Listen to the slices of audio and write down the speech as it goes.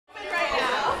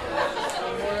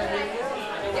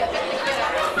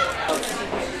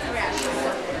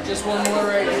Just one more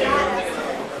right here.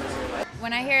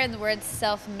 When I hear the word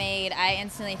self-made, I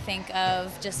instantly think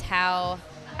of just how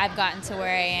I've gotten to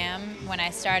where I am. When I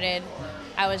started,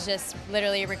 I was just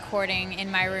literally recording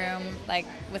in my room, like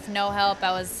with no help.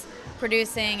 I was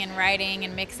producing and writing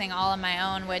and mixing all on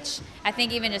my own, which I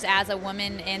think even just as a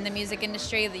woman in the music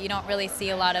industry, that you don't really see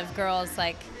a lot of girls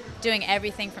like doing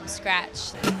everything from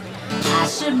scratch. I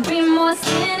should be more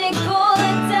cynical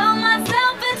and tell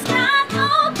myself it's not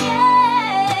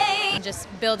okay. Just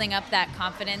building up that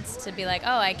confidence to be like,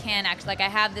 oh, I can actually, like I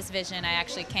have this vision, I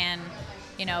actually can,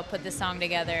 you know, put this song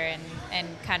together and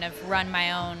kind of run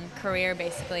my own career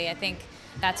basically. I think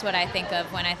that's what I think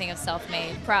of when I think of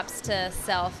self-made. Props to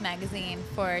Self magazine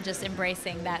for just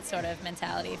embracing that sort of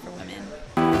mentality for women.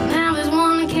 Now there's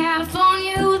one in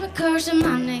California who's been cursing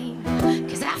my name,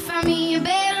 'cause I found me a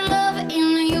better lover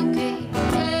in the UK.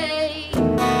 Hey,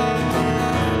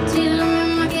 till I'm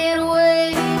in my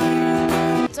getaway.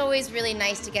 It's always really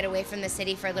nice to get away from the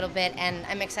city for a little bit, and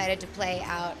I'm excited to play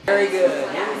out. Very good.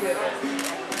 Very good.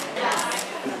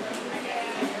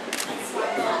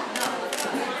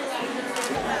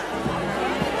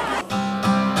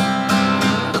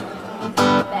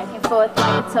 Forth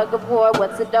like a tug of war,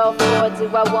 what's it all for?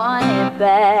 Do I want it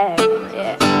back?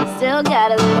 Yeah, still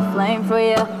got a little flame for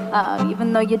you,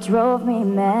 even though you drove me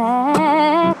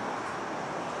mad.